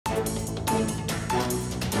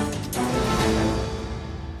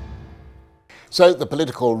So the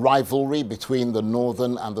political rivalry between the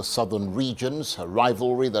northern and the southern regions, a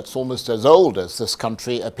rivalry that's almost as old as this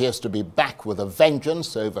country, appears to be back with a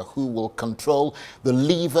vengeance over who will control the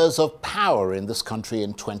levers of power in this country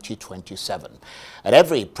in 2027. At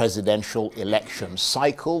every presidential election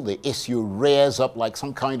cycle, the issue rears up like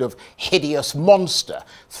some kind of hideous monster,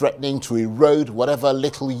 threatening to erode whatever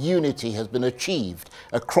little unity has been achieved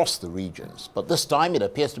across the regions. But this time it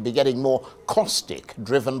appears to be getting more caustic,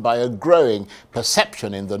 driven by a growing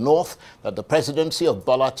perception in the north that the presidency of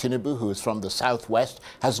Bola Tinubu, who is from the southwest,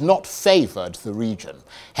 has not favored the region.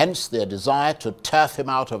 Hence their desire to turf him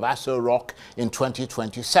out of Aso Rock in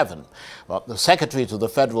 2027. But the Secretary to the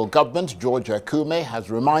federal government, George Akume,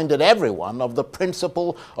 has reminded everyone of the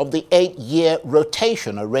principle of the 8-year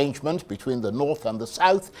rotation arrangement between the north and the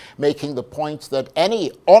south, making the point that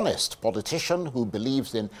any honest politician who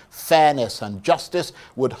believes in fairness and justice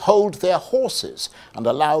would hold their horses and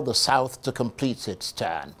allow the south to complete its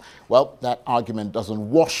turn. Well, that argument doesn't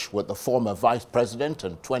wash with the former vice president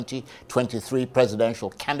and 2023 presidential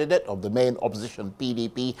candidate of the main opposition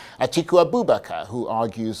PDP, Atiku Abubakar, who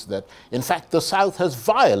argues that, in fact, the South has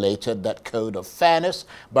violated that code of fairness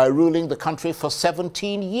by ruling the country for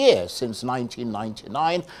 17 years since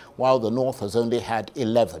 1999, while the North has only had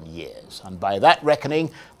 11 years. And by that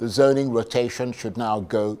reckoning, the zoning rotation should now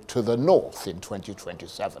go to the North in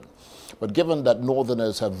 2027. But given that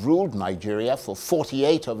Northerners have ruled Nigeria for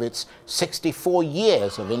 48 of its 64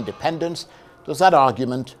 years of independence, does that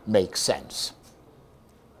argument make sense?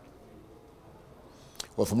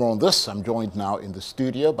 Well, for more on this, I'm joined now in the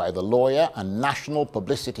studio by the lawyer and National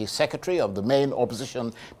Publicity Secretary of the main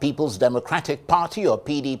opposition People's Democratic Party, or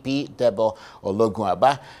PDP, Debo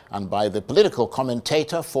Ologunagba, and by the political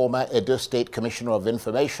commentator, former Edo State Commissioner of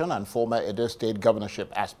Information and former Edo State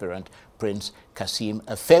governorship aspirant, Prince Kassim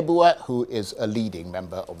Afegbua, who is a leading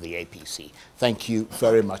member of the APC. Thank you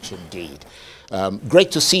very much indeed.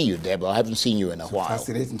 Great to see you, Debo. I haven't seen you in a while.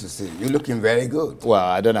 Fascinating to see you. You're looking very good. Well,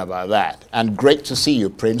 I don't know about that. And great to see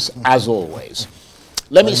you, Prince, as always.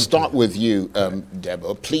 Let me start with you,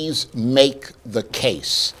 Debo. Please make the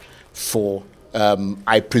case for,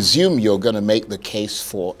 I presume you're going to make the case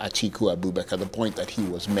for Atiku Abubakar, the point that he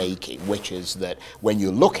was making, which is that when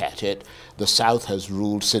you look at it, the South has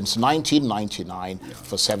ruled since 1999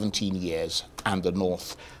 for 17 years and the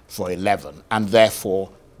North for 11, and therefore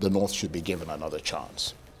the North should be given another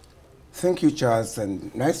chance. Thank you, Charles,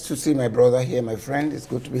 and nice to see my brother here, my friend. It's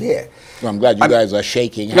good to be here. Well, I'm glad you guys are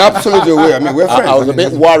shaking hands. No, absolutely, I mean, we're friends. I was a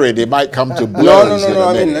bit worried it might come to blows. No.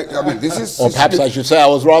 I mean, this is... Or perhaps I should say I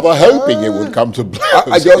was rather hoping it would come to blows.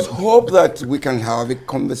 I just hope that we can have a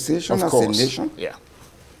conversation as a nation. Yeah.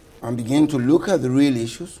 And begin to look at the real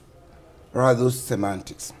issues, rather than those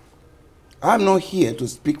semantics. I'm not here to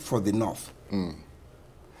speak for the North.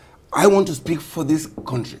 I want to speak for this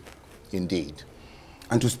country. Indeed.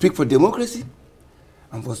 And to speak for democracy,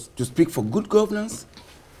 and to speak for good governance,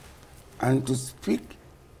 and to speak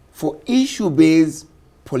for issue-based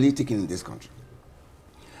politics in this country.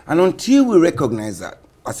 And until we recognize that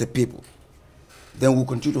as a people, then we'll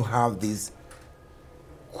continue to have this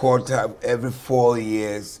every 4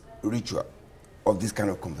 years ritual of this kind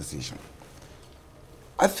of conversation.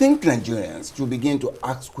 I think Nigerians should begin to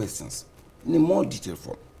ask questions in a more detailed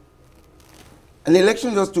form. An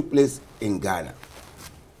election just took place in Ghana,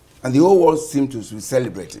 and the whole world seemed to be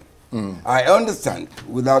celebrating. I understand,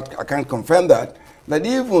 I can't confirm that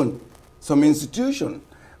even some institution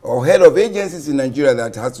or head of agencies in Nigeria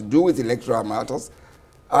that has to do with electoral matters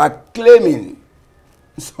are claiming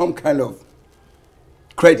some kind of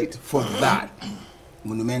credit for that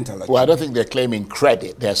monumental achievement. Well, I don't think they're claiming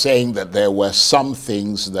credit. They're saying that there were some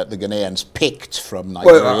things that the Ghanaians picked from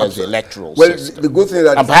Nigeria's electoral system. The good thing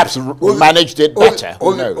that... And perhaps managed it better.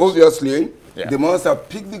 Who knows? Obviously, they must have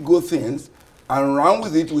picked the good things and run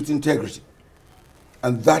with it with integrity.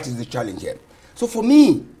 And that is the challenge here. So for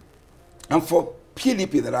me, and for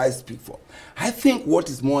PDP that I speak for, I think what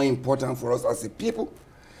is more important for us as a people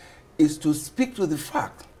is to speak to the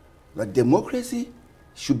fact that democracy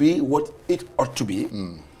should be what it ought to be,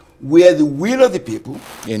 where the will of the people,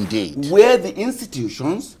 indeed, where the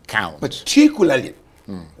institutions count, particularly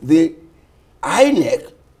the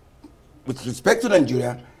INEC, with respect to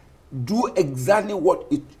Nigeria, do exactly what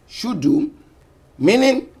it should do,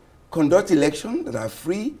 meaning conduct elections that are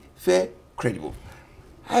free, fair, credible.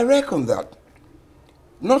 I reckon that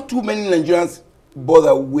not too many Nigerians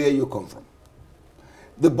bother where you come from.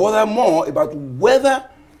 They bother more about whether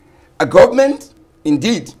a government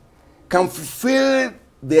indeed can fulfill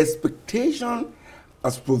the expectation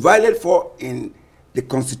as provided for in the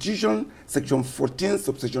Constitution, Section 14,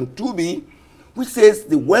 subsection 2b, which says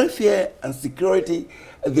the welfare and security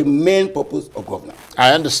are the main purpose of government.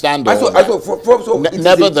 I understand all that.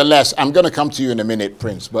 Nevertheless, I'm going to come to you in a minute,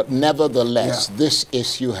 Prince, but nevertheless, this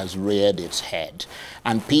issue has reared its head.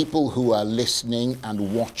 And people who are listening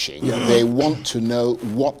and watching, they want to know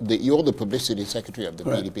what you're the publicity secretary of the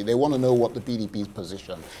PDP, they want to know what the PDP's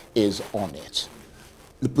position is on it.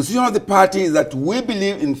 The position of the party is that we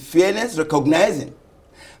believe in fairness, recognizing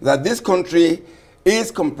that this country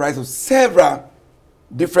is comprised of several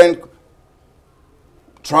different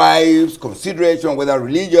tribes, consideration, whether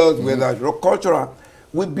religious, whether cultural.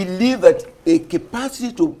 We believe that a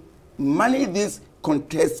capacity to manage these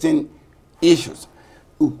contesting issues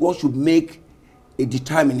is what should make a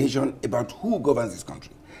determination about who governs this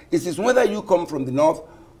country. It is whether you come from the north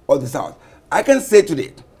or the south. I can say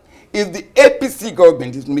today, if the APC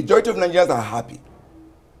government, the majority of Nigerians are happy,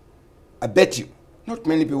 I bet you, not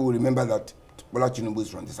many people will remember that Bola Tinubu is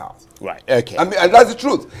from the south. Right, okay. I mean, and that's the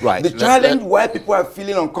truth. Right. The challenge why people are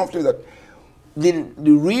feeling uncomfortable is that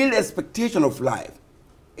the real expectation of life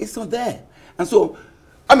is not there. And so,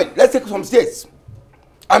 I mean, let's take some states.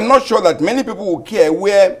 I'm not sure that many people will care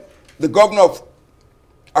where the governor of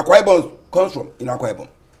Akwa Ibom comes from in Akwa Ibom,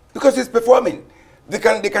 because he's performing. They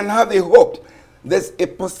can have a hope. There's a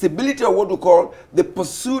possibility of what we call the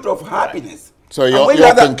pursuit of happiness. So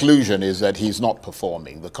your conclusion is that he's not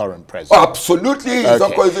performing, the current president? Oh, absolutely.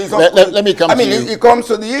 Okay. Let me come to you. It comes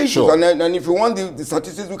to the issues, sure. and if you want the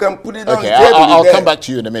statistics, we can put it on the table. I'll come back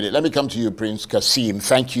to you in a minute. Let me come to you, Prince Kassim.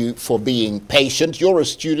 Thank you for being patient. You're a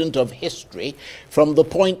student of history. From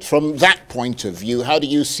that point of view, how do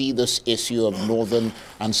you see this issue of northern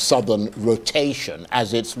and southern rotation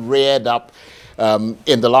as it's reared up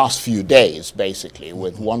in the last few days, basically,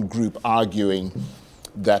 with one group arguing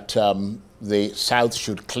that the South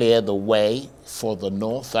should clear the way for the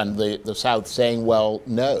North, and the South saying, well,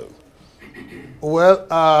 no?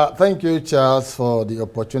 Well, thank you, Charles, for the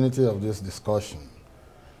opportunity of this discussion.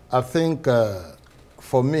 I think,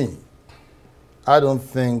 for me, I don't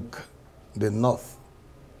think the North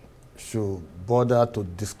should bother to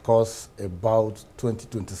discuss about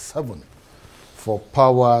 2027 for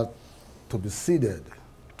power to be ceded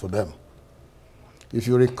to them. If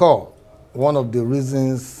you recall, one of the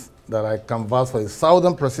reasons that I canvassed for a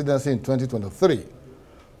Southern presidency in 2023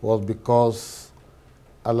 was because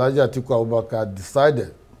Alhaji Atiku Abubakar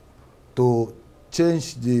decided to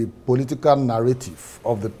change the political narrative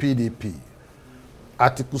of the PDP.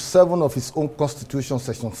 Article 7 of his own constitution,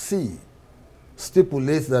 Section C,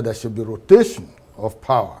 stipulates that there should be rotation of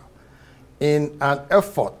power in an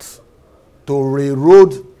effort to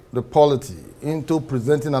railroad the polity into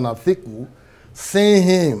presenting an Atiku, seeing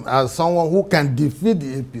him as someone who can defeat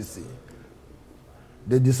the APC.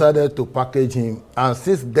 They decided to package him, and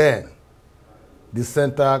since then, the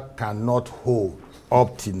center cannot hold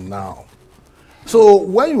up till now. So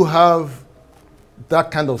when you have that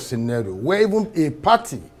kind of scenario, where even a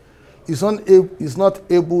party is not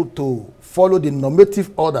able to follow the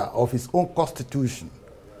normative order of its own constitution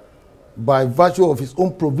by virtue of its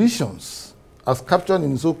own provisions as captured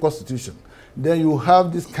in its own constitution, then you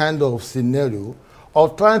have this kind of scenario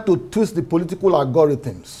of trying to twist the political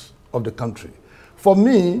algorithms of the country. For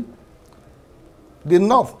me, the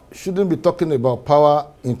North shouldn't be talking about power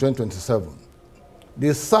in 2027.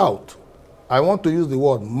 The South, I want to use the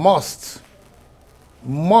word must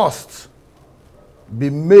be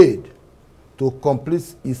made to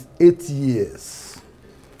complete its 8 years.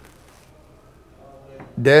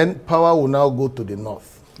 Then power will now go to the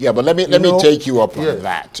North. Yeah, but let me take you up on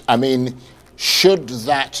that. I mean, should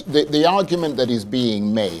that, the argument that is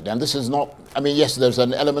being made, and this is not, I mean, yes, there's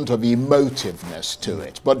an element of emotiveness to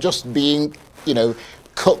it, but just being, you know,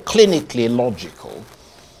 clinically logical,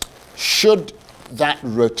 should that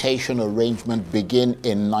rotation arrangement begin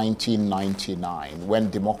in 1999 when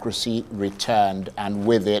democracy returned and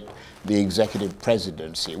with it the executive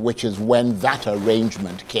presidency, which is when that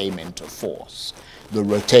arrangement came into force, the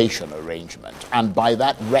rotation arrangement. And by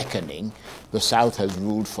that reckoning, the South has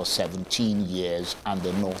ruled for 17 years and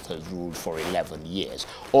the North has ruled for 11 years.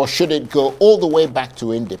 Or should it go all the way back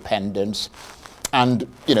to independence and,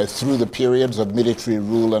 you know, through the periods of military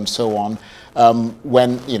rule and so on,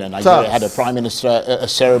 when, you know, Nigeria had a prime minister, a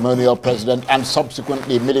ceremonial president, and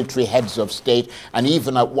subsequently military heads of state, and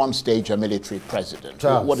even at one stage a military president?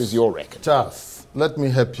 Charles, what is your record? Charles, let me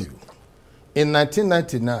help you. In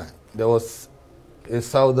 1999, there was a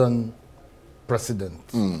Southern president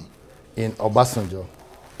in Obasanjo,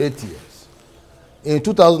 8 years. In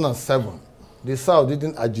 2007, the South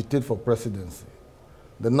didn't agitate for presidency.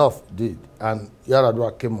 The North did, and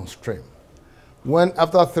Yar'Adua came on stream. When,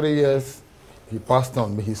 after 3 years, he passed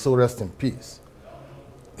on, may his soul rest in peace.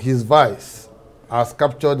 his vice, as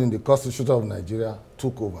captured in the Constitution of Nigeria,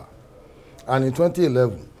 took over. And in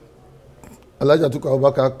 2011, Elijah Atiku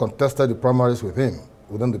Abubakar contested the primaries with him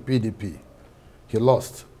within the PDP. He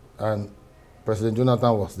lost, and President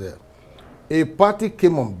Jonathan was there. A party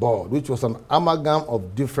came on board, which was an amalgam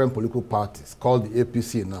of different political parties, called the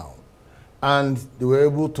APC now. And they were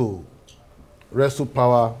able to wrestle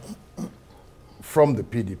power from the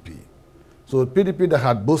PDP. So the PDP that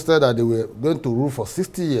had boasted that they were going to rule for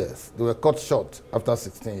 60 years, they were cut short after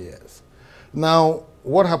 16 years. Now,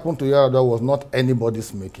 what happened to Yar'Adua was not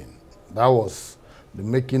anybody's making. That was the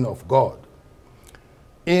making of God.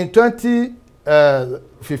 In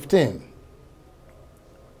 2015,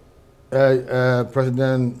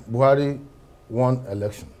 President Buhari won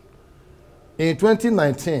election. In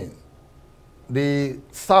 2019, the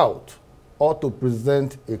South ought to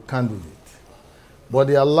present a candidate, but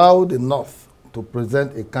they allowed the North to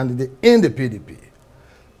present a candidate in the PDP.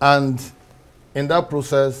 And in that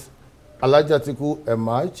process, Elijah Atiku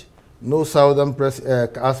emerged. No Southern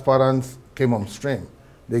aspirants came on stream.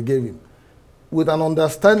 They gave him, with an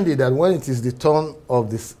understanding that when it is the turn of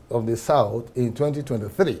the South in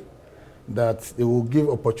 2023, that they will give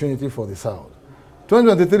opportunity for the South.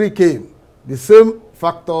 2023 came, the same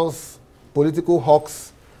factors, political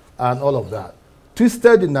hawks, and all of that,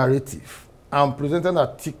 twisted the narrative and presented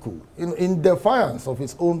Atiku in defiance of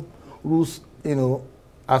his own rules,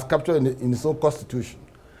 as captured in his own constitution.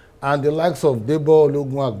 And the likes of Debo,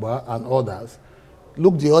 Ologunagba, and others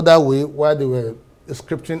looked the other way while they were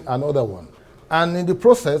scripting another one. And in the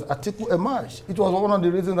process, Atiku emerged. It was one of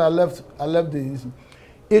the reasons I left the.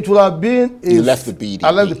 It would have been you left the PDP.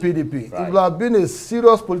 I left the PDP. Right. It would have been a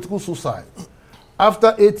serious political suicide.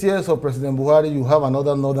 After 8 years of President Buhari, you have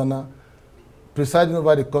another Northerner presiding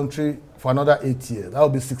over the country for another 8 years. That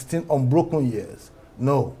would be 16 unbroken years.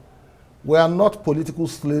 No. We are not political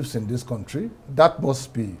slaves in this country. That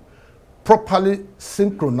must be properly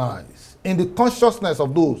synchronized in the consciousness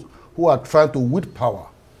of those who are trying to wield power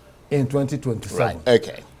in 2027. Right.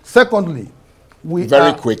 Okay. Secondly, we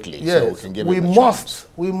must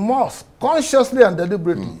consciously and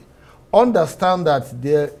deliberately understand that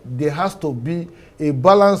there has to be a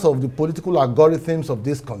balance of the political algorithms of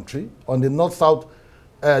this country on the North-South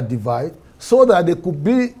divide, so that there could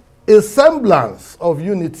be a semblance of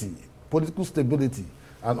unity, political stability,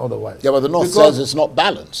 and otherwise. Yeah, but the North says it's not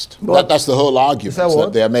balanced. That's the whole argument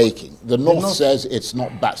that they're making. The North says it's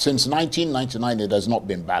not balanced. Since 1999, it has not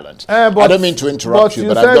been balanced. I don't mean to interrupt you,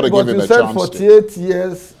 but I've got to give him a chance. 48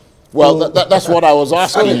 years. Well, that's what I was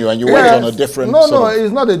asking you, and you went on a different. No,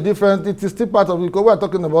 it's not a different. It is still part of it, because we're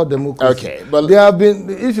talking about democracy. Okay, but there have been.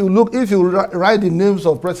 If you write the names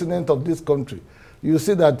of president of this country, you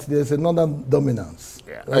see that there's another dominance.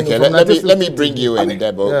 Yeah. Okay, let me bring you in,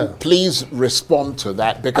 Debo. Yeah. Please respond to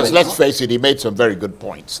that, because let's face it, he made some very good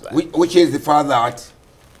points there. Which is the fact that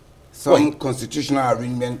some constitutional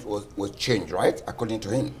arrangement was changed, right? According to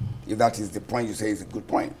him. If that is the point you say is a good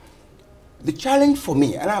point. The challenge for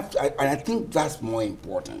me, and I think that's more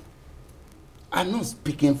important, I'm not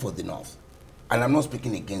speaking for the North, and I'm not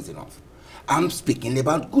speaking against the North. I'm speaking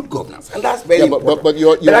about good governance, and that's very important. But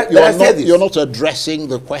you're not addressing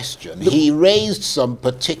the question. He raised some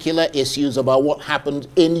particular issues about what happened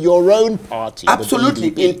in your own party. Absolutely.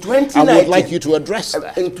 In 2019, I would like you to address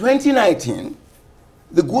that. In 2019,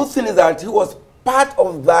 the good thing is that he was part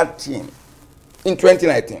of that team in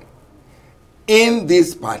 2019 in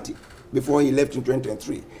this party before he left in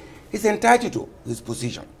 2023. He's entitled to his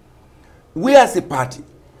position. We as a party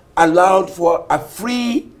allowed for a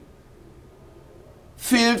free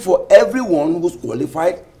field for everyone who's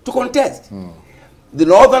qualified to contest. The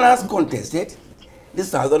Northerners contested, the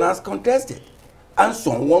Southerners contested, and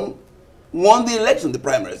someone won the election, the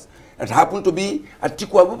primaries. It happened to be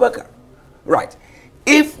Atiku Abubakar. Right.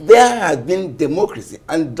 If there has been democracy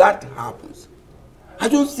and that happens, I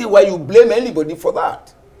don't see why you blame anybody for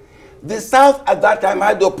that. The South at that time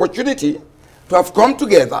had the opportunity to have come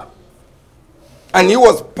together, and he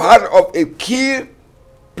was part of a key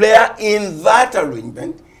player in that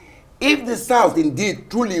arrangement. If the South indeed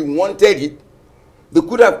truly wanted it, they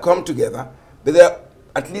could have come together, but there are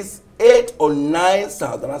at least 8 or 9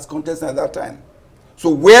 Southerners contesting at that time. So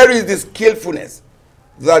where is the skillfulness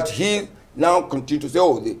that he now continues to say,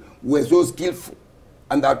 oh, we're so skillful,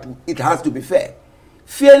 and that it has to be fair?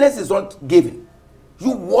 Fairness is not given.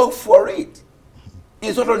 You work for it.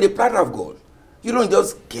 It's not on the platter of gold. You don't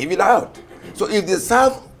just give it out. So if the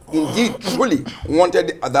South indeed truly wanted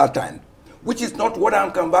it at that time, which is not what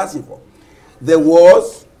I'm canvassing for, there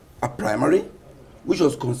was a primary which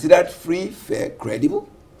was considered free, fair, credible,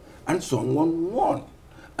 and someone won,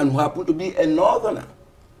 and who happened to be a Northerner.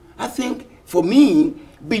 I think, for me,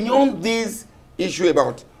 beyond this issue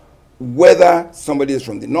about whether somebody is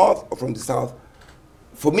from the north or from the south,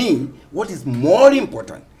 for me, what is more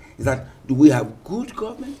important is that do we have good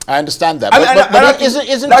government? I understand that, but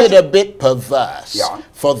isn't it a bit perverse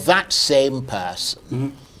for that same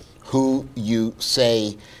person who you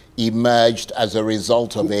say emerged as a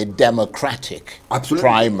result of a democratic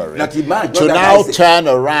primary to now turn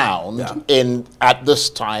around at this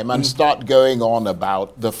time and start going on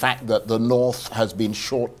about the fact that the North has been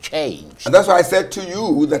shortchanged? And that's why I said to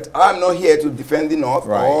you that I'm not here to defend the North,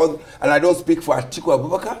 and I don't speak for Atiku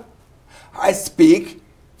Abubakar. I speak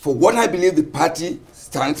for what I believe the party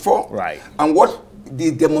stands for, and what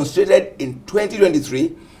they demonstrated in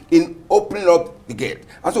 2023 in opening up the gate.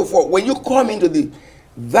 And so forth. When you come into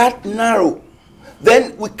that narrow,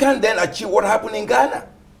 then we can't then achieve what happened in Ghana.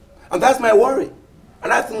 And that's my worry.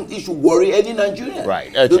 And I think it should worry any Nigerian.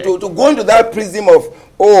 To go into that prism of,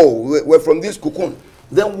 oh, we're from this cocoon,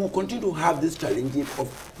 then we'll continue to have this challenging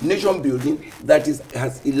of nation building that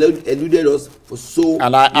has eluded us for so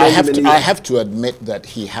and I have to admit that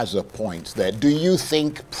he has a point there. Do you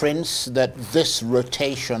think, Prince, that this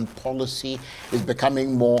rotation policy is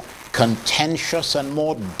becoming more contentious and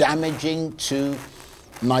more damaging to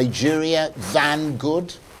Nigeria than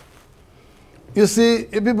good? You see,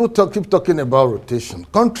 if people keep talking about rotation,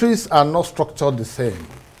 countries are not structured the same.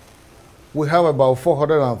 We have about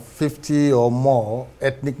 450 or more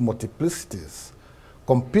ethnic multiplicities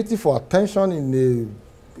competing for attention in a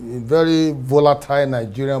very volatile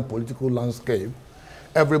Nigerian political landscape.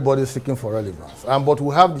 Everybody is seeking for relevance. But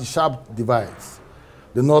we have the sharp divides,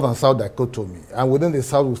 the north and south dichotomy. And within the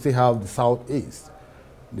south, we still have the southeast,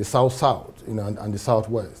 the south-south, and the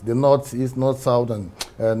southwest, the northeast, north-south, and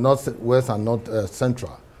northwest, and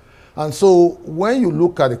north-central. And so when you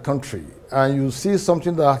look at the country and you see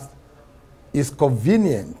something that is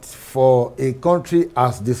convenient for a country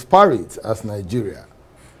as disparate as Nigeria,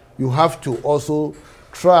 you have to also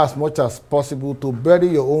try as much as possible to bury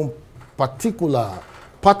your own particular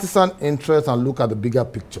partisan interest and look at the bigger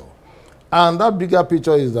picture. And that bigger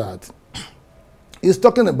picture is that it's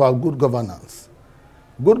talking about good governance.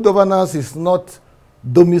 Good governance is not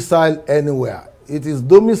domiciled anywhere. It is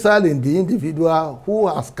domiciled in the individual who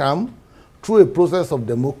has come through a process of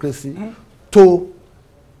democracy to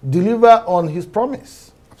deliver on his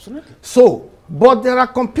promise. Absolutely. So, but there are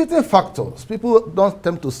competing factors. People don't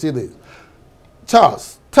tend to see this.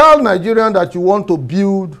 Charles, tell Nigerians that you want to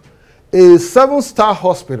build a 7-star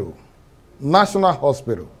hospital, national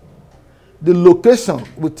hospital. The location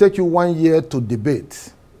will take you 1 year to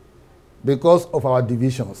debate because of our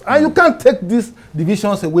divisions. And you can't take these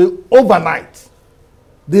divisions away overnight.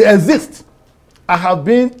 They exist. I have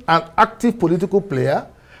been an active political player.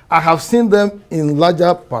 I have seen them in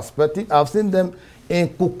larger perspective. I've seen them in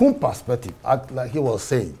cocoon perspective, like he was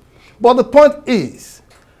saying. But the point is,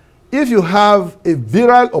 if you have a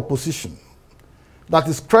virile opposition that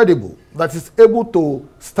is credible, that is able to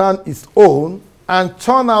stand its own and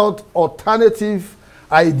churn out alternative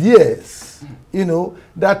ideas,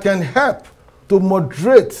 that can help to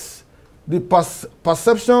moderate the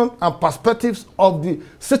perception and perspectives of the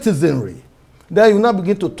citizenry, then you now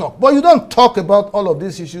begin to talk. But you don't talk about all of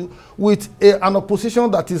these issues with an opposition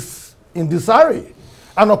that is in disarray,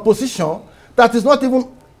 an opposition that is not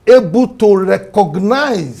even able to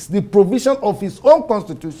recognize the provision of its own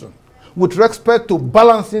constitution with respect to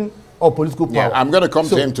balancing of political power. Yeah, I'm going to come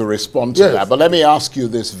to him to respond to that, but let me ask you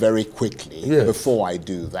this very quickly before I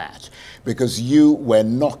do that. Because you were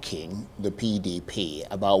knocking the PDP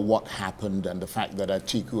about what happened and the fact that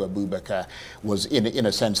Atiku Abubakar was, in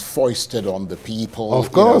a sense, foisted on the people.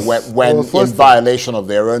 Of course. When in violation of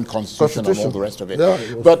their own constitution and all the rest of it.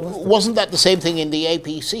 Yeah, but wasn't that the same thing in the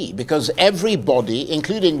APC? Because everybody,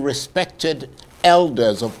 including respected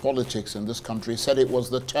elders of politics in this country, said it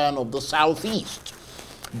was the turn of the Southeast.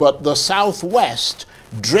 But the Southwest,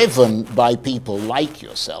 driven by people like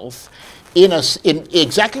yourself, in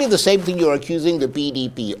exactly the same thing you're accusing the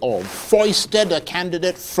PDP of, foisted a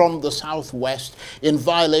candidate from the Southwest in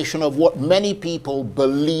violation of what many people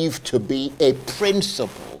believe to be a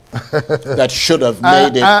principle that should have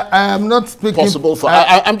made it I am not speaking, possible for...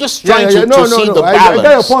 I'm just trying to see the balance. I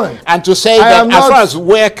get your point. And to say that as far as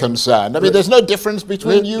we're concerned, I mean, there's no difference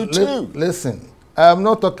between you two. Listen, I'm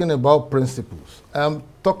not talking about principles. I'm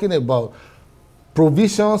talking about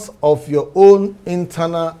provisions of your own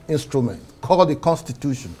internal instrument called the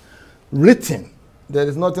Constitution. Written. There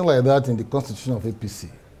is nothing like that in the Constitution of APC.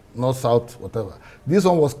 North, South, whatever. This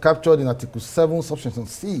one was captured in Article 7, Subsection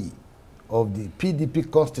C of the PDP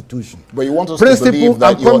constitution. But you want us to believe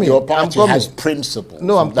that your party has principles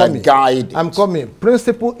that guide it. I'm coming.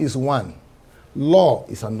 Principle is one. Law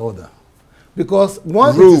is another. Because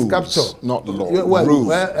once rules, it is captured... not law,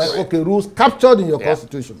 rules. Okay, rules captured in your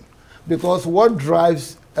constitution. Because what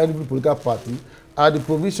drives every political party are the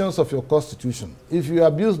provisions of your constitution. If you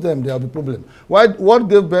abuse them, there will be problem. What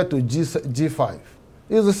gave birth to G5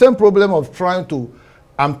 is the same problem of trying to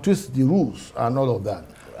twist the rules and all of that.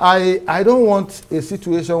 I don't want a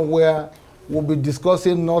situation where we'll be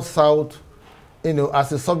discussing North-South,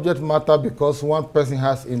 as a subject matter because one person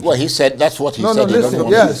has interest. Well, he said that's what he said. No, he listen, doesn't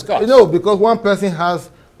want to discuss. Because one person has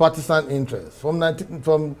partisan interest. From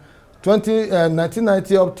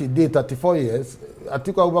 1990 up to date, 34 years,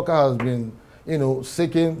 Atiku Abubakar has been,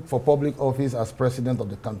 seeking for public office as president of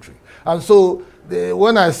the country. And so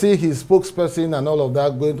when I see his spokesperson and all of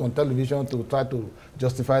that going on television to try to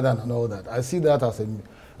justify that and all that, I see that as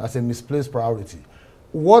a misplaced priority.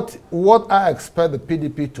 What I expect the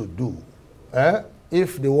PDP to do,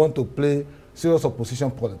 if they want to play serious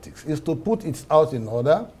opposition politics, is to put its house in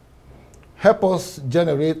order, help us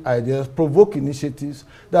generate ideas, provoke initiatives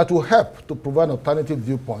that will help to provide an alternative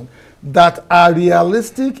viewpoint that are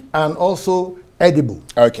realistic and also edible.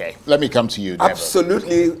 Okay, let me come to you, Deborah.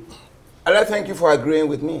 Absolutely. And I thank you for agreeing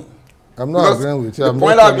with me. I'm not agreeing with you. The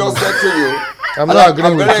point I've just said to you, I'm not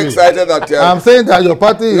agreeing with you. I'm very excited that... I'm saying that your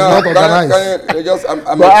party is not organized.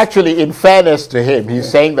 But actually, in fairness to him, he's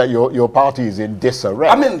saying that your party is in disarray.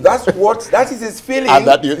 I mean, that is his feeling. And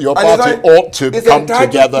that your party ought to come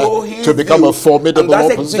together to become a formidable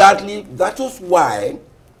opposition. That was why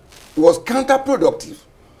it was counterproductive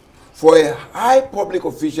for a high public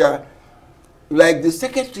official like the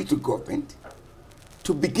Secretary to Government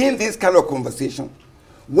to begin this kind of conversation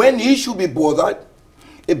when he should be bothered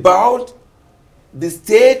about the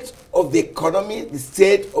state of the economy, the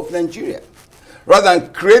state of Nigeria, rather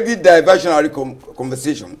than create the diversionary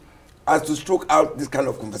conversation as to stroke out this kind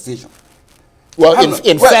of conversation. Well,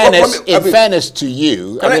 in fairness to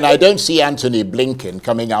you, I don't see Anthony Blinken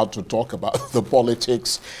coming out to talk about the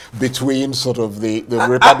politics between sort of the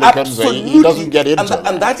Republicans. He doesn't get into that.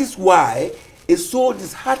 And that is why it's so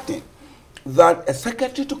disheartening that a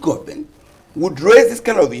Secretary to Government would raise this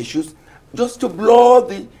kind of issues just to blow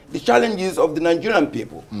the challenges of the Nigerian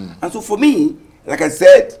people. And so for me, like I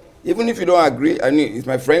said, even if you don't agree, I mean, it's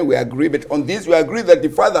my friend, we agree, but on this we agree that the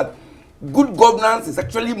fact that good governance is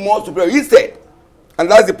actually more superior. He said, and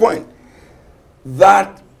that's the point,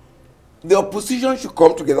 that the opposition should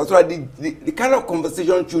come together so that the kind of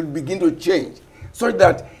conversation should begin to change, so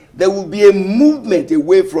that there will be a movement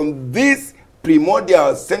away from this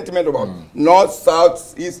primordial sentiment about North,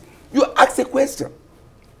 South, East. You ask a question.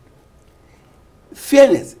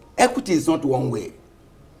 Fairness, equity is not one way.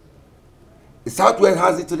 The Southwest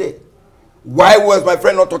has it today. Why was my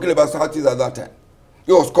friend not talking about Southeast at that time?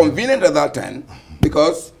 It was convenient at that time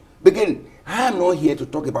because, again, I am not here to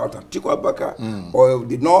talk about Atiku Abubakar or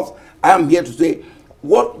the North. I am here to say,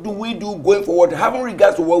 what do we do going forward, having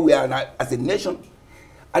regards to what we are as a nation,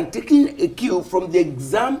 and taking a cue from the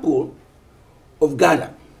example of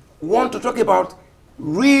Ghana. We want to talk about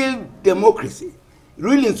real democracy,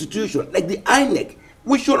 real institution, like the INEC.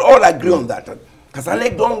 We should all agree on that. Has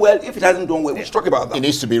INEC done well? If it hasn't done well, we should talk about that. It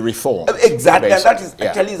needs to be reformed. Exactly, basically. And that is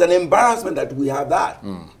actually is an embarrassment that we have that.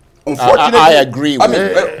 Unfortunately, I agree with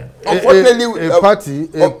you. Unfortunately,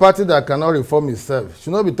 a party that cannot reform itself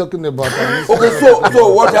should not be talking about. Okay,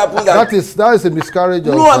 so what happened? That is a miscarriage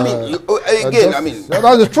of. No, I mean,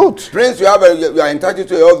 that's the truth. Prince, you are entitled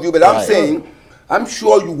to your view, but I'm saying, I'm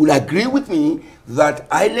sure you will agree with me that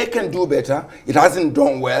INEC can do better. It hasn't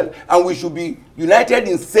done well, and we should be united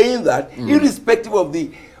in saying that, irrespective of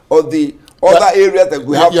the other areas that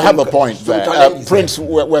we have. You have a point there, Prince.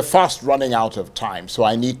 We're fast running out of time, so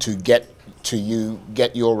I need to get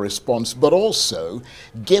your response. But also,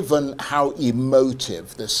 given how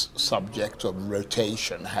emotive this subject of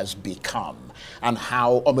rotation has become, and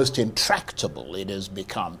how almost intractable it has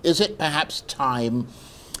become, is it perhaps time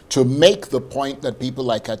to make the point that people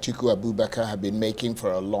like Atiku Abubakar have been making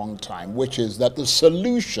for a long time, which is that the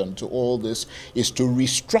solution to all this is to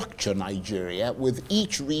restructure Nigeria, with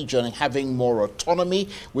each region having more autonomy,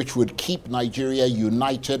 which would keep Nigeria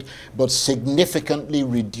united, but significantly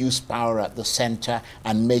reduce power at the center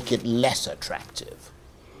and make it less attractive?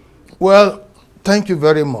 Well, thank you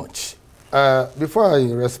very much. Before I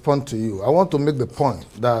respond to you, I want to make the point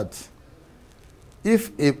that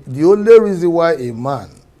if the only reason why a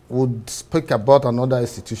man would speak about another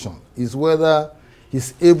institution is whether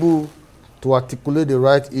he's able to articulate the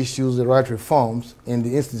right issues, the right reforms in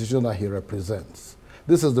the institution that he represents.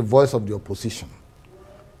 This is the voice of the opposition.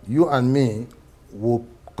 you and me will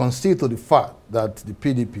concede to the fact that the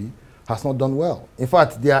PDP has not done well. In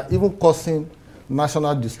fact, they are even causing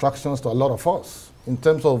national distractions to a lot of us in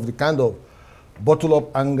terms of the kind of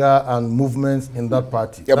bottle-up anger and movements in that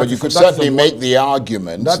party. Yeah, but you could certainly make the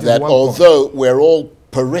argument that although we're all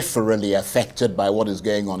peripherally affected by what is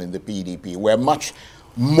going on in the PDP, we're much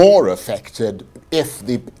more affected if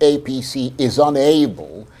the APC is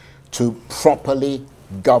unable to properly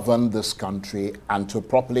govern this country and to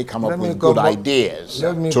properly come up with good ideas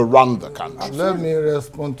to run the country. Let me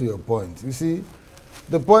respond to your point. You see,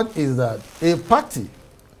 the point is that a party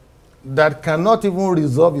that cannot even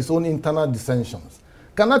resolve its own internal dissensions,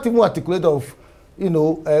 cannot even articulate of,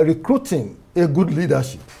 recruiting a good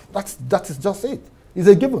leadership. That is just it. It's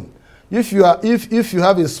a given. If you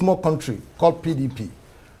have a small country called PDP,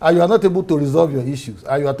 and you are not able to resolve your issues,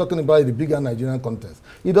 and you are talking about the bigger Nigerian context,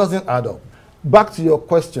 it doesn't add up. Back to your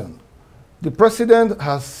question, the president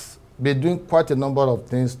has been doing quite a number of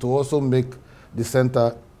things to also make the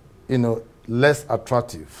center, less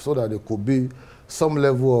attractive, so that there could be some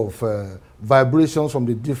level of vibrations from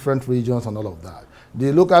the different regions and all of that.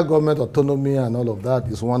 The local government autonomy and all of that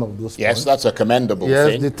is one of those Yes, points. that's a commendable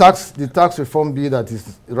thing. Yes, the tax reform bill that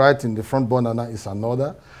is right in the front burner is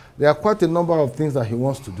another. There are quite a number of things that he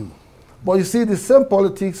wants to do. But you see, the same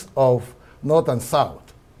politics of North and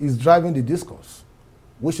South is driving the discourse.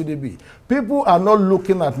 What should it be? People are not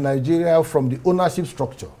looking at Nigeria from the ownership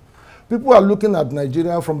structure. People are looking at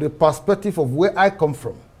Nigeria from the perspective of where I come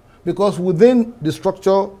from. Because within the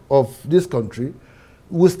structure of this country,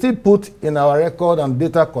 we still put in our record and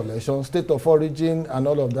data collection, state of origin and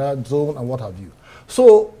all of that, zone and what have you.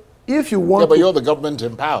 So if you want but you're the government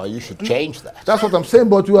in power, you should change that. That's what I'm saying,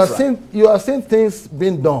 but you are seeing things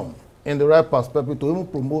being done in the right perspective to even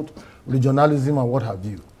promote regionalism and what have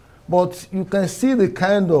you. But you can see the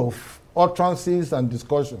kind of utterances and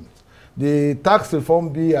discussions. The tax reform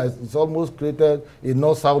bill has almost created a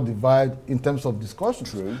north-south divide in terms of discussion.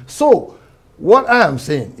 True. So what I am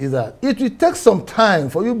saying is that it will take some time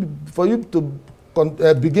for you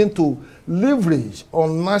to begin to leverage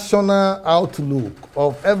on national outlook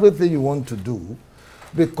of everything you want to do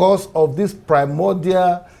because of this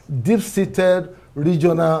primordial, deep-seated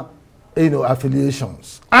regional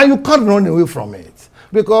affiliations. And you can't run away from it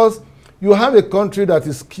because you have a country that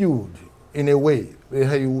is skewed in a way.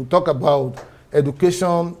 You talk about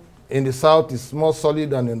education in the south is more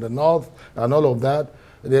solid than in the north and all of that.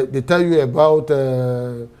 They tell you about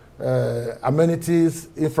amenities,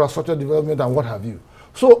 infrastructure development and what have you.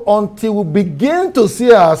 So until we begin to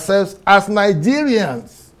see ourselves as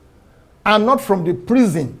Nigerians and not from the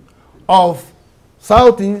prison of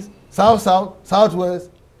southeast, south-south, southwest,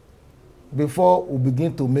 before we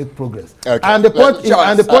begin to make progress. Okay. And the point is that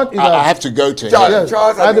I have to go to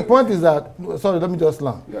Charles, and the point is that sorry, let me just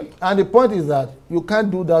land. Yeah. And the point is that you can't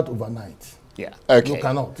do that overnight. Yeah. Okay. You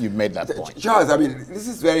cannot. You've made that point. Charles, I mean, this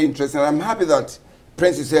is very interesting. I'm happy that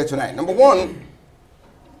Prince is here tonight. Number one,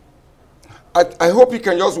 I hope he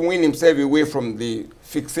can just win himself away from the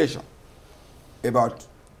fixation about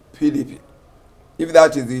PDP. If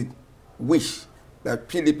that is the wish that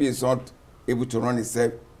PDP is not able to run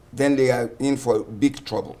itself, then they are in for big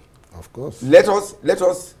trouble. Of course. Let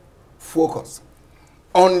us focus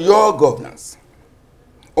on your governance,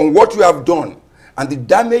 on what you have done, and the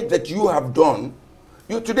damage that you have done.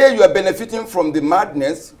 Today you are benefiting from the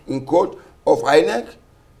madness, in quote, of INEC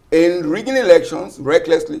in rigging elections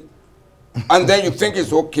recklessly. And then you think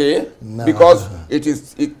it's okay because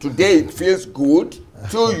today it feels good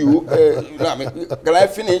to you. Can I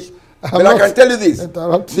finish? But I can tell you this.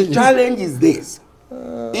 The challenge is this.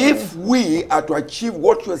 If we are to achieve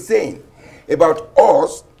what you're saying about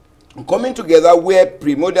us coming together where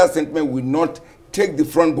primordial sentiment will not take the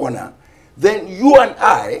front burner, then you and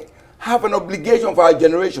I have an obligation for our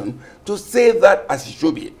generation to say that as it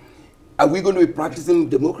should be. Are we going to be practicing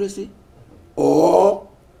democracy? Or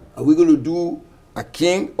are we going to do a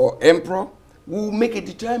king or emperor? We will make a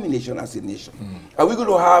determination as a nation. Are we going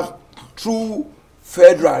to have true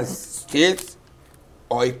federal states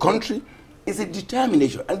or a country? It's a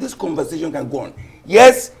determination, and this conversation can go on.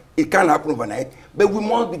 Yes, it can happen overnight, but we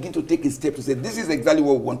must begin to take a step to say this is exactly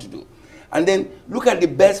what we want to do. And then look at the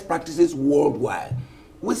best practices worldwide.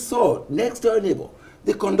 We saw next door neighbor,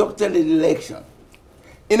 they conducted an election.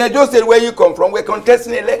 In Edo State, where you come from, we're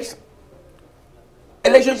contesting an election.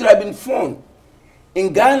 Elections should have been fun.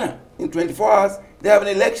 In Ghana, in 24 hours, they have an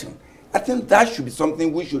election. I think that should be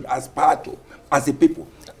something we should aspire to as a people.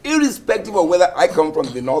 irrespective of whether I come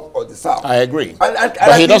from the north or the south. I agree. And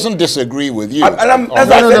but he doesn't disagree with you.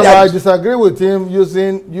 I disagree with him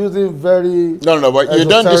using very... No, but you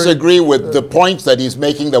don't disagree with the point that he's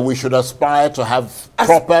making, that we should aspire to have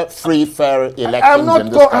proper, free, fair elections in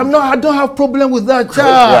this country. I don't have problem with that, Charles.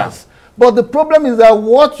 Yeah. But the problem is that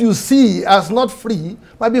what you see as not free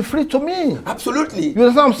might be free to me. Absolutely. You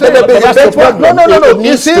understand what I'm saying? But that's the problem. No. It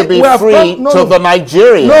needs to be free to the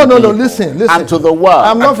Nigerian people. Listen. And to the world.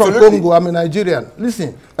 I'm not from Congo. I'm a Nigerian.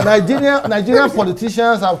 Listen, Nigerian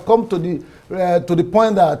politicians have come to the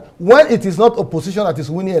point that when it is not opposition that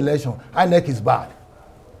is winning election, INEC is bad.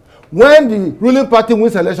 When the ruling party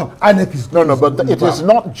wins election, INEC is good. No, but it is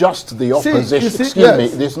not just the opposition. Excuse me,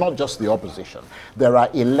 it is not just the opposition. There are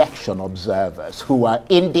election observers who are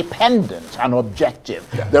independent and objective.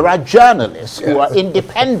 Yeah. There are journalists who are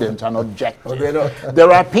independent and objective. There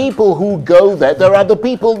are people who go there. There are the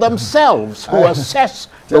people themselves who assess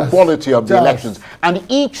the quality of the elections. And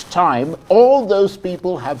each time, all those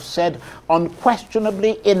people have said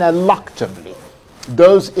unquestionably, ineluctably,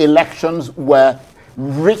 those elections were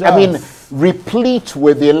replete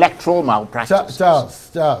with the electoral malpractice.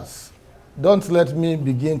 Charles, don't let me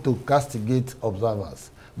begin to castigate observers,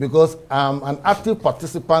 because I'm an active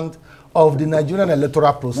participant of the Nigerian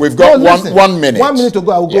electoral process. We've got 1 minute. 1 minute to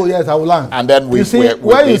go. I will go. Yes, I will land. And then when you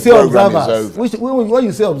say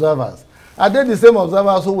observers, are they the same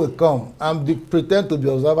observers who will come and pretend to be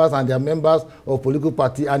observers and they are members of political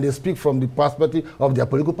party and they speak from the perspective of their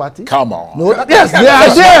political party? Come on. No, yes, they are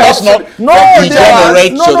there. Let's not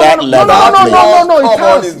degenerate to that level. No, it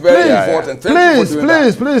has.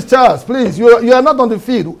 Please, Charles, please. You are not on the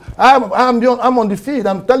field. I'm on the field.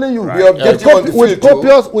 I'm telling you. Right. With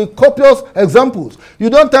copious examples. You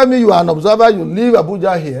don't tell me you are an observer, you leave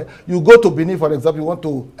Abuja here, you go to Benin, for example, you want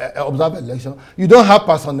to observe election. You don't have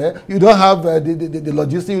personnel, you don't have the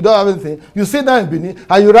logistics, you don't have anything. You sit down in Benin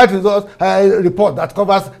and you write results, a report that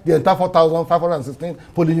covers the entire 4,516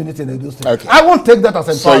 polling units in Edo State. Okay. I won't take that as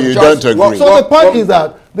a So you don't agree. So the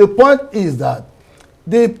point is that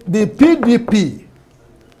the PDP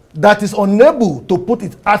that is unable to put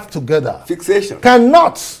its act together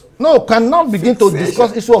cannot begin to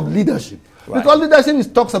discuss issue of leadership. Right. Because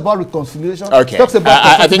leadership talks about reconciliation. Okay. Talks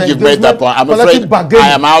about I think you've made that point. I'm afraid I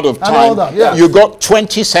am out of time. You got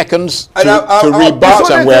 20 seconds to rebut,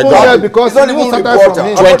 and we're gone. Because it's not even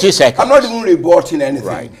rebutting. 20 seconds. I'm not even rebutting anything.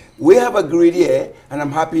 Right. We have agreed here, and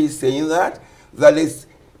I'm happy saying that is,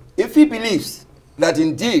 if he believes that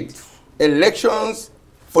indeed elections,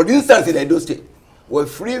 for instance in Edo State, were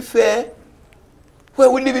free, fair,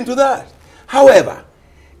 well, we live into that. However,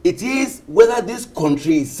 it is whether this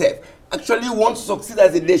country itself actually wants to succeed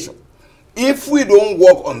as a nation. If we don't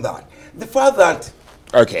work on that, the fact that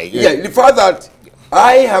the fact that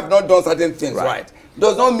I have not done certain things right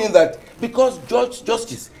does not mean that, because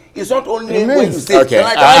justice is not only when you say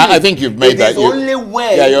I think you've made that. It's only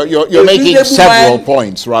when you're making several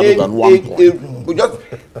points rather than one point. Just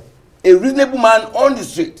a reasonable man on the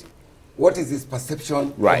street, what is his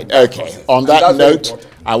perception? Right, okay. On that note,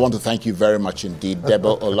 I want to thank you very much indeed.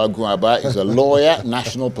 Debo Ologunagba is a lawyer,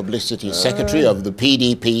 National Publicity Secretary of the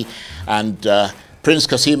PDP, and Prince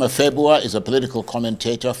Kassim Afegbua is a political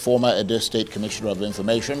commentator, former Edo State Commissioner of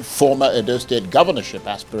Information, former Edo State governorship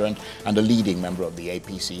aspirant, and a leading member of the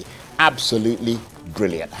APC. Absolutely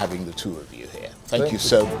brilliant having the two of you here. Thank you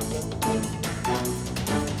so much.